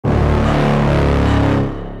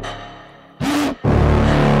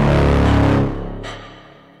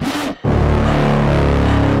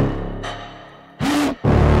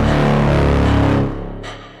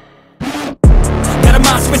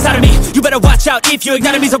watch out if your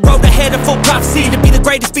enemy's a road ahead of full prophecy to be the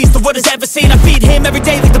greatest beast the world has ever seen. I feed him every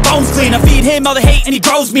day like the bones clean. I feed him all the hate and he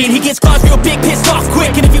grows me, and he gets claws real big, pissed off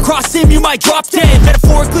quick. And if you cross him, you might drop dead.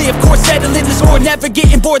 Metaphorically, of course, settling the score, never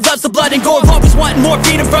getting bored, loves the blood and gore, always wanting more,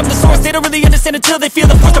 freedom from the source. They don't really understand until they feel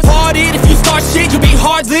the force to part it. If you start shit, you'll be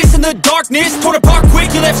heartless in the darkness, torn apart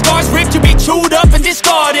quick, you left scars ripped, you'll be chewed up and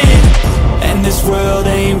discarded. And this world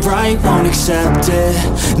ain't right, won't accept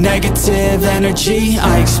it. Negative energy,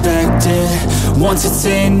 I expect it. Once it's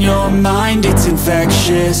in your mind, it's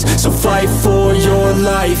infectious. So fight for your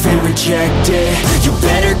life and reject it. You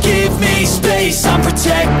better give me space, I'm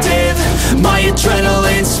protective. My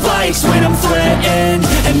adrenaline spikes when I'm threatened.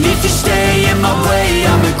 And if you stay in my way,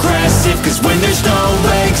 I'm aggressive. Cause when there's no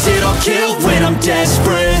exit, I'll kill when I'm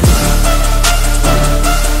desperate.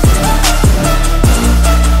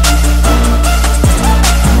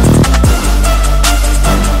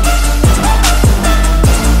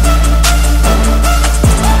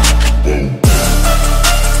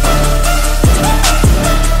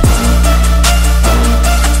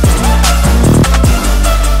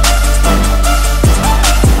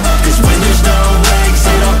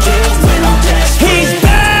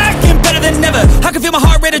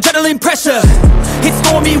 Adrenaline pressure, it's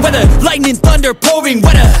stormy weather, lightning, thunder, pouring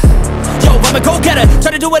weather. Yo, I'm a go-getter, try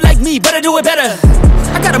to do it like me, but I do it better.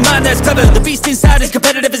 I got a mind that's clever, the beast inside is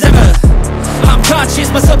competitive as ever. I'm conscious,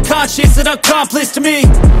 my subconscious, an accomplice to me.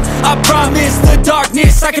 I promise the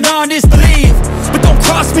darkness, I can honest believe. But don't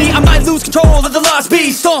cross me, I might lose control of the lost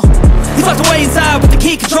beast. He's locked away inside with the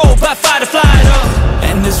key control by fight or flight.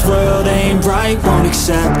 And this world ain't right, won't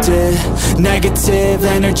accept it. Negative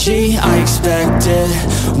energy, I expect it.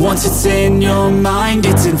 Once it's in your mind,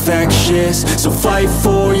 it's infectious. So fight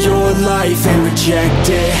for your life and reject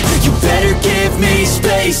it. You better give me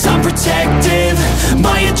space, I'm protective.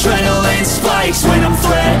 My adrenaline spikes when I'm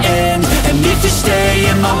threatened. And if you stay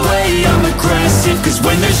in my way, I'm aggressive. Cause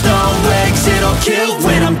when there's no exit, I'll kill